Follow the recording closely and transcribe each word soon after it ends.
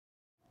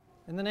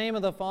In the name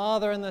of the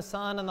Father, and the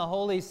Son, and the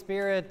Holy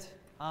Spirit,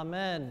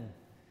 Amen.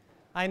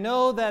 I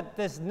know that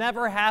this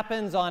never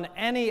happens on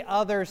any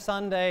other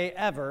Sunday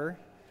ever,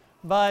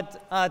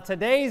 but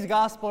today's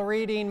gospel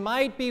reading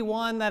might be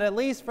one that, at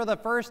least for the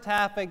first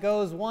half, it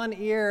goes one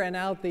ear and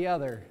out the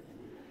other.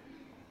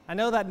 I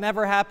know that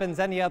never happens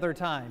any other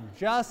time,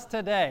 just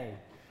today.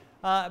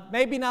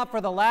 Maybe not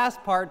for the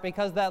last part,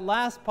 because that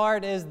last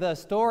part is the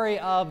story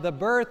of the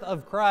birth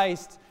of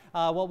Christ,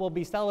 what we'll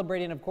be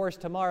celebrating, of course,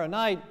 tomorrow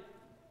night.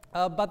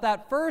 But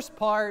that first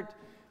part,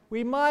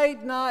 we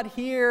might not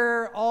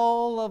hear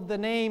all of the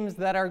names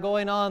that are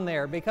going on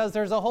there, because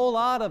there's a whole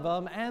lot of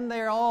them, and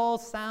they all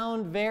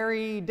sound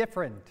very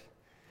different.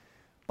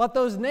 But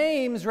those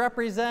names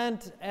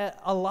represent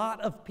a lot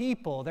of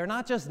people. They're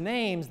not just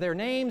names, they're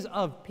names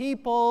of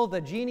people,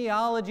 the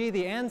genealogy,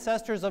 the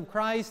ancestors of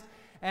Christ,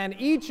 and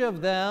each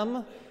of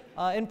them,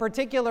 in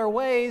particular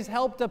ways,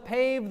 help to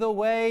pave the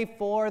way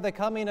for the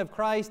coming of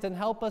Christ and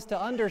help us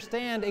to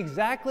understand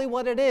exactly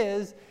what it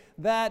is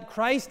that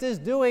Christ is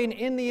doing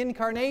in the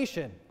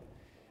incarnation.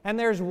 And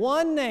there's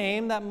one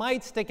name that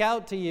might stick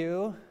out to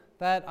you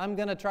that I'm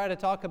going to try to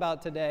talk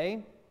about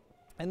today,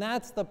 and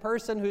that's the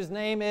person whose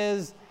name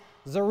is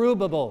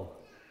Zerubbabel.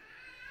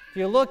 If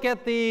you look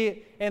at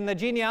in the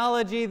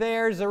genealogy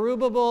there,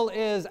 Zerubbabel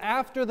is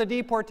after the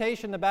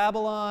deportation to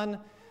Babylon.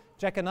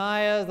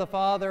 Jeconiah is the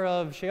father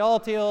of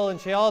Shealtiel, and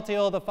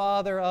Shealtiel the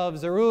father of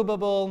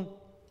Zerubbabel,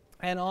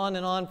 and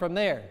on from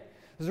there.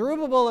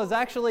 Zerubbabel is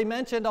actually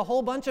mentioned a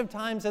whole bunch of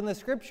times in the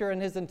scripture,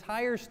 and his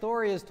entire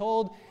story is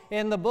told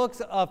in the books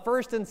of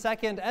 1st and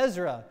 2nd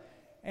Ezra.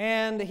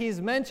 And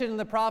he's mentioned in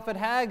the prophet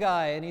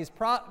Haggai, and he's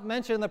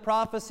mentioned in the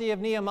prophecy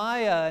of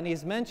Nehemiah, and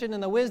he's mentioned in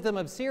the wisdom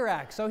of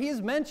Sirach. So he's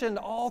mentioned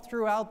all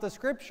throughout the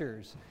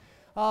scriptures.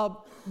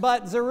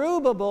 But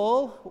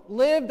Zerubbabel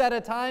lived at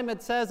a time,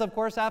 it says, of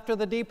course, after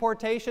the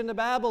deportation to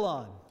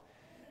Babylon.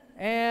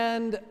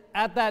 And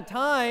at that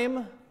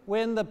time,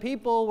 when the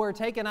people were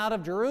taken out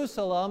of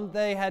Jerusalem,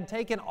 they had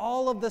taken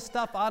all of the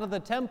stuff out of the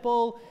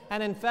temple,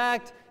 and in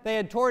fact, they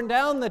had torn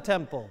down the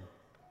temple.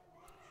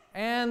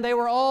 And they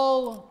were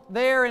all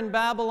there in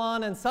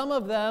Babylon, and some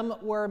of them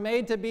were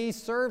made to be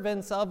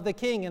servants of the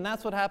king, and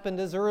that's what happened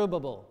to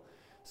Zerubbabel.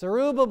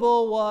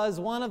 Zerubbabel was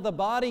one of the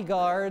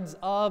bodyguards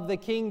of the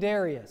king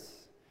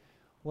Darius.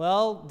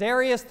 Well,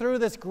 Darius threw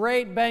this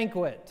great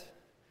banquet,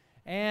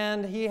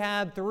 and he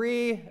had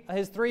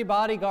his three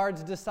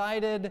bodyguards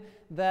decided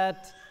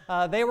that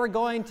they were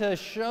going to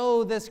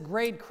show this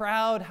great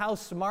crowd how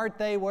smart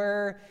they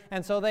were,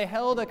 and so they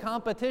held a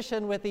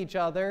competition with each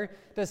other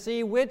to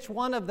see which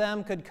one of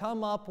them could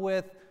come up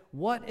with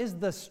what is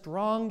the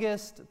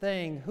strongest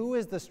thing, who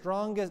are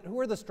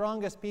the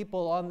strongest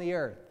people on the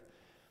earth.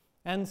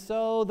 And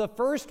so the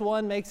first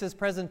one makes his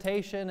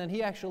presentation, and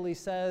he actually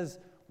says,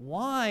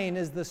 wine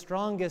is the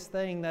strongest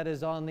thing that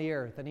is on the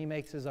earth, and he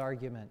makes his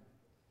argument.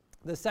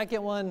 The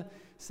second one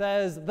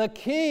says, the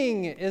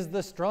king is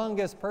the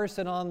strongest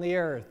person on the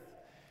earth.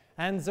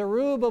 And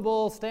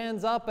Zerubbabel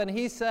stands up and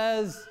he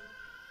says,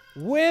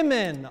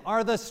 women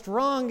are the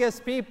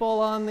strongest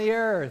people on the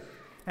earth.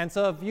 And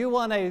so if you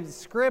want a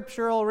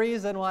scriptural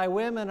reason why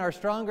women are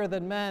stronger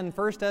than men,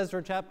 1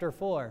 Ezra chapter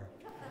 4.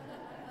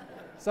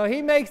 So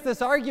he makes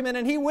this argument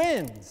and he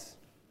wins.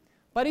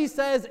 But he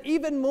says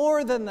even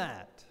more than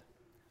that.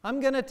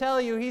 I'm going to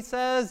tell you, he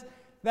says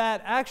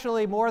that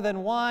actually more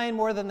than wine,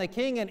 more than the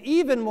king, and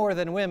even more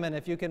than women,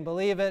 if you can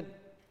believe it,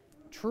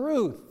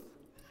 truth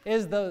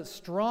is the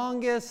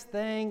strongest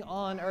thing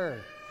on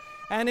earth.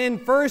 And in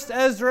 1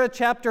 Ezra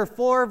chapter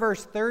 4,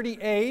 verse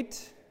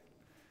 38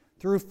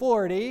 through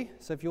 40,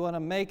 so if you want to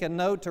make a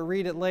note to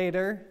read it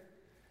later,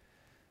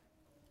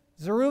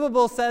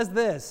 Zerubbabel says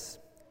this,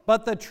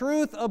 but the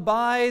truth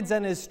abides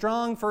and is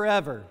strong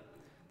forever.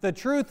 The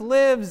truth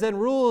lives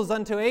and rules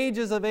unto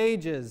ages of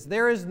ages.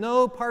 There is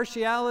no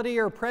partiality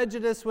or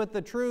prejudice with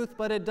the truth,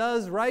 but it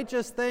does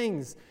righteous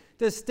things,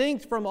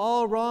 distinct from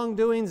all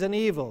wrongdoings and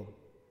evil.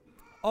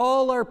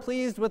 All are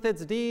pleased with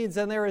its deeds,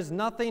 and there is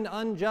nothing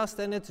unjust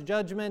in its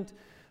judgment.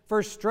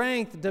 For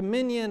strength,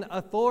 dominion,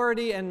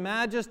 authority, and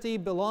majesty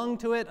belong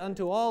to it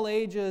unto all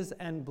ages,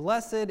 and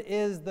blessed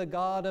is the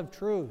God of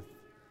truth.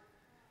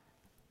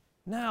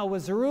 Now,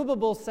 with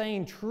Zerubbabel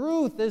saying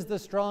truth is the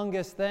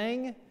strongest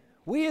thing,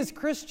 we as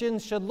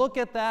Christians should look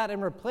at that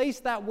and replace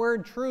that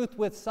word truth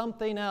with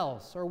something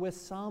else or with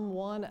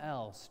someone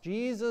else.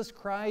 Jesus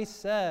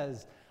Christ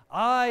says,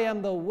 I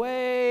am the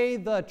way,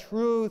 the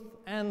truth,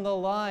 and the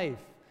life.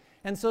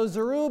 And so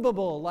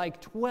Zerubbabel,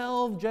 like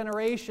 12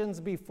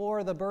 generations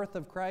before the birth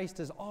of Christ,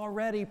 is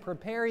already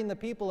preparing the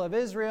people of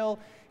Israel.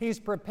 He's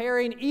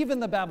preparing even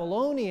the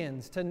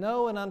Babylonians to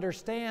know and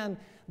understand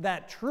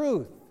that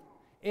truth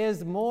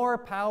is more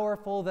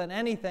powerful than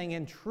anything.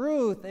 And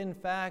truth, in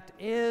fact,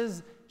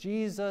 is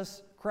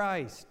Jesus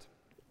Christ.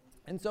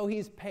 And so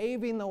he's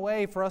paving the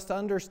way for us to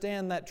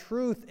understand that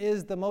truth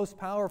is the most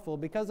powerful.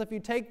 Because if you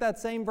take that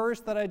same verse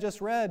that I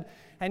just read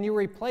and you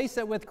replace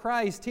it with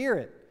Christ, hear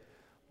it.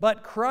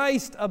 But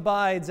Christ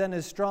abides and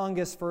is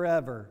strongest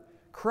forever.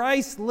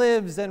 Christ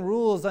lives and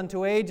rules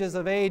unto ages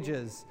of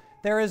ages.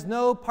 There is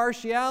no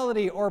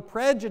partiality or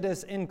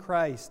prejudice in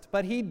Christ,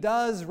 but he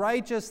does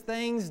righteous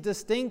things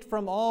distinct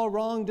from all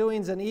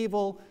wrongdoings and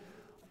evil.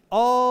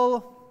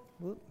 All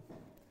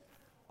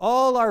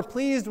are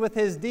pleased with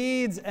his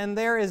deeds, and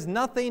there is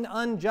nothing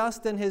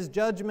unjust in his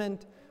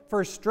judgment.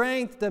 For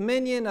strength,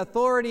 dominion,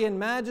 authority, and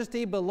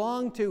majesty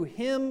belong to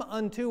him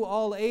unto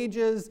all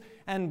ages,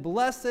 and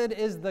blessed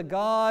is the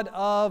God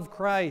of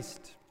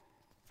Christ.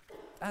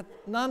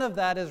 None of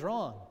that is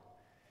wrong.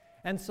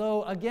 And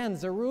so, again,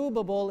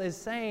 Zerubbabel is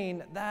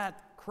saying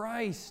that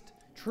Christ,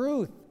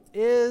 truth,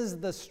 is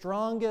the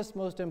strongest,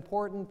 most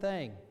important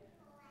thing.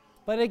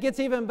 But it gets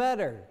even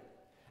better.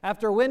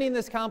 After winning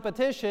this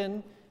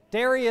competition,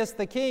 Darius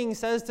the king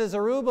says to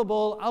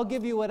Zerubbabel, I'll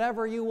give you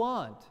whatever you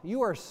want.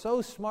 You are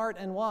so smart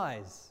and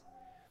wise.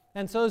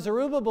 And so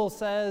Zerubbabel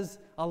says,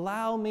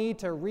 allow me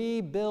to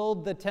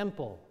rebuild the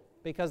temple,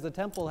 because the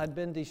temple had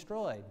been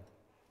destroyed.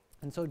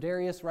 And so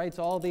Darius writes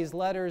all these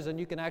letters, and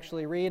you can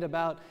actually read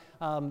about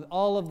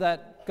all of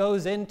that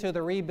goes into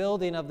the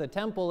rebuilding of the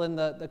temple in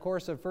the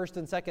course of 1st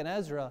and 2nd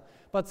Ezra.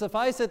 But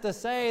suffice it to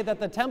say that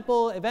the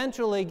temple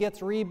eventually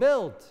gets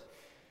rebuilt.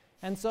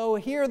 And so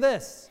hear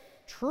this,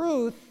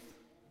 truth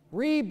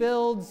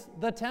rebuilds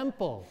the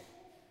temple.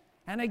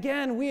 And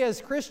again, we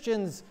as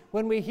Christians,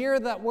 when we hear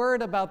that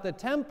word about the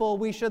temple,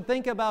 we should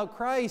think about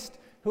Christ,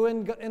 who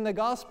in the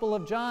Gospel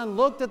of John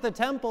looked at the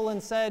temple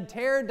and said,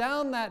 tear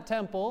down that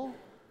temple.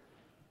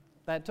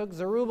 That took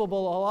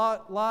Zerubbabel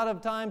a lot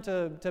of time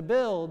to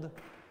build,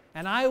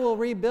 and I will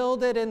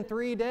rebuild it in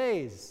 3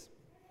 days.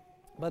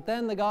 But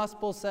then the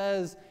gospel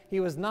says he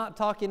was not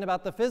talking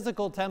about the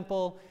physical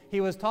temple,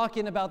 he was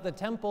talking about the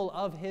temple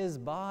of his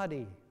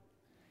body.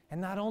 And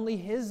not only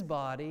his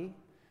body,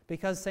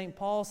 because St.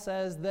 Paul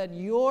says that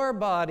your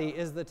body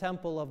is the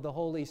temple of the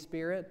Holy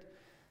Spirit.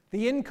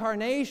 The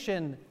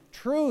incarnation,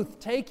 truth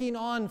taking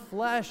on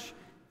flesh,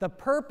 the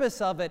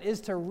purpose of it is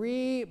to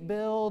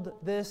rebuild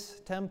this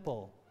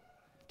temple.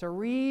 To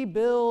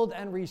rebuild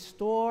and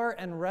restore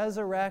and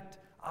resurrect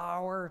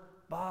our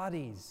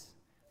bodies.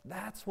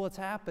 That's what's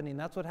happening.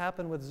 That's what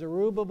happened with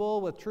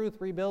Zerubbabel, with truth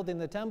rebuilding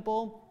the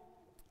temple.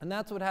 And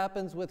that's what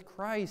happens with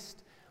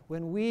Christ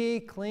when we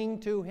cling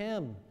to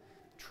him.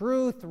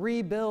 Truth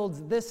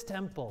rebuilds this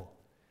temple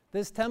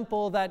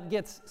that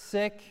gets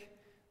sick,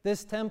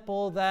 this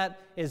temple that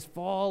is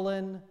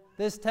fallen,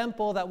 this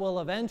temple that will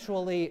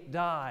eventually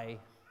die.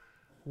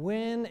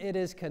 When it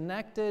is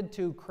connected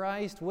to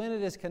Christ, when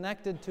it is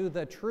connected to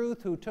the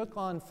truth who took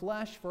on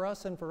flesh for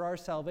us and for our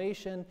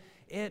salvation,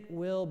 it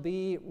will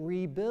be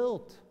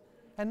rebuilt.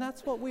 And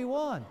that's what we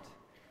want.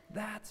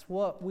 That's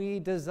what we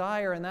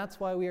desire, and that's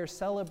why we are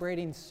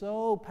celebrating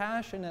so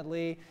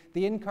passionately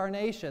the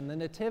incarnation, the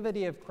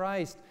nativity of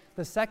Christ,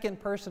 the second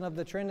person of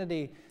the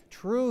Trinity,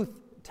 truth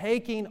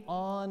taking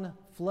on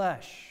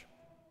flesh,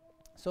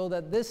 so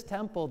that this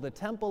temple, the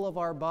temple of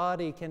our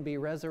body, can be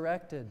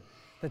resurrected.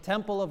 The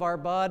temple of our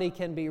body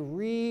can be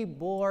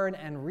reborn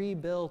and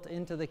rebuilt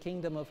into the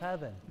kingdom of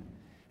heaven.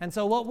 And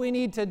so what we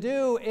need to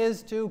do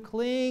is to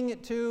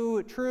cling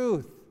to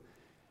truth.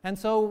 And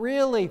so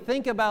really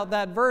think about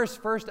that verse,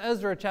 1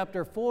 Ezra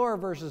chapter 4,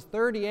 verses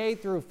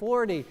 38 through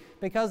 40,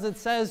 because it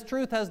says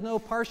truth has no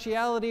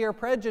partiality or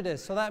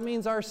prejudice. So that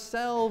means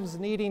ourselves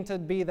needing to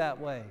be that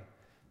way,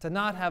 to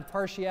not have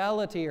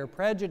partiality or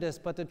prejudice,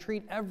 but to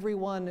treat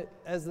everyone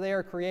as they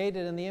are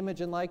created in the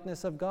image and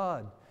likeness of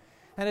God.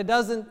 And it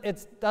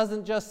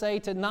doesn't just say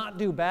to not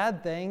do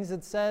bad things.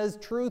 It says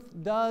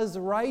truth does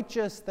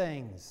righteous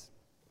things.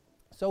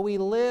 So we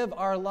live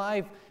our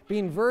life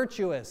being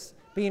virtuous,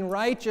 being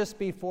righteous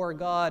before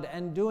God,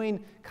 and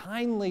doing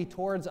kindly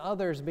towards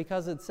others,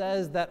 because it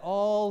says that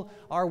all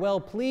are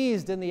well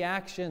pleased in the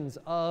actions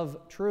of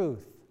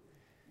truth.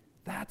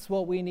 That's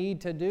what we need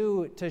to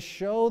do to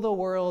show the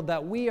world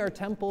that we are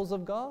temples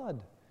of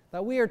God,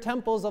 that we are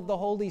temples of the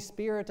Holy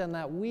Spirit, and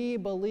that we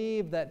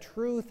believe that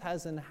truth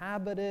has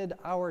inhabited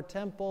our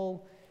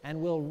temple and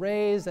will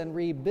raise and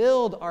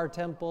rebuild our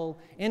temple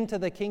into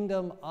the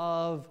kingdom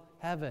of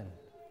heaven.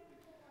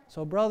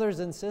 So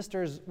brothers and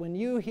sisters, when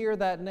you hear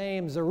that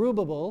name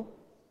Zerubbabel,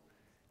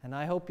 and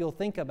I hope you'll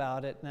think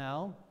about it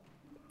now,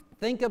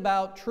 think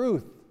about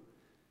truth.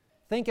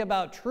 Think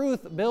about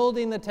truth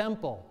building the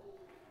temple.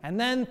 And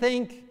then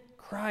think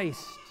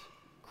Christ.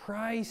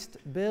 Christ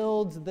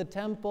builds the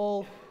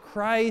temple.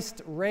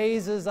 Christ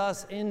raises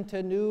us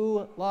into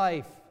new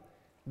life.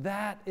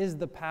 That is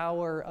the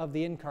power of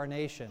the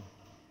incarnation.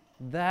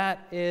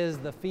 That is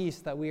the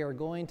feast that we are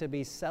going to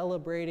be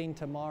celebrating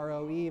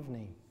tomorrow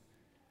evening.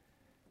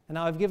 And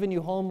now I've given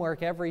you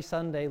homework every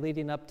Sunday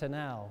leading up to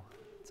now.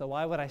 So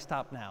why would I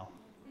stop now?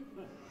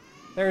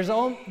 There's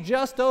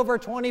just over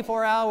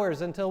 24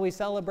 hours until we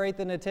celebrate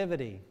the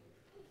Nativity.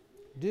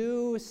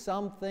 Do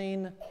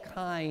something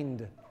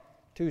kind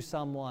to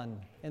someone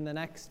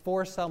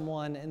for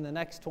someone in the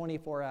next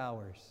 24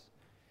 hours.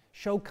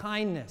 Show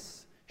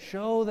kindness.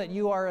 Show that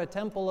you are a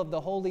temple of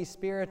the Holy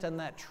Spirit and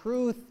that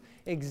truth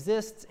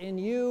exists in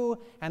you,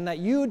 and that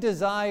you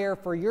desire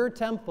for your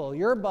temple,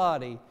 your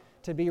body,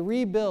 to be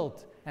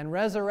rebuilt and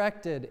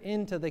resurrected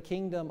into the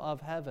kingdom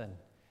of heaven.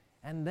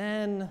 And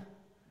then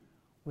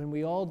when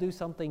we all do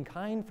something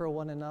kind for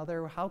one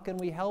another, how can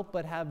we help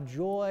but have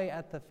joy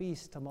at the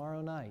feast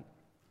tomorrow night?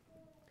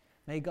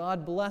 May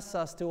God bless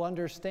us to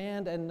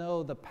understand and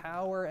know the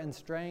power and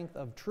strength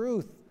of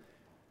truth,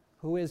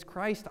 who is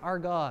Christ our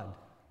God.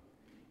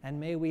 And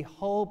may we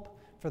hope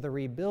for the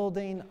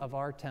rebuilding of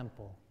our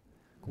temple.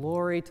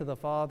 Glory to the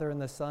Father, and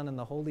the Son, and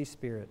the Holy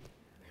Spirit.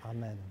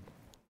 Amen.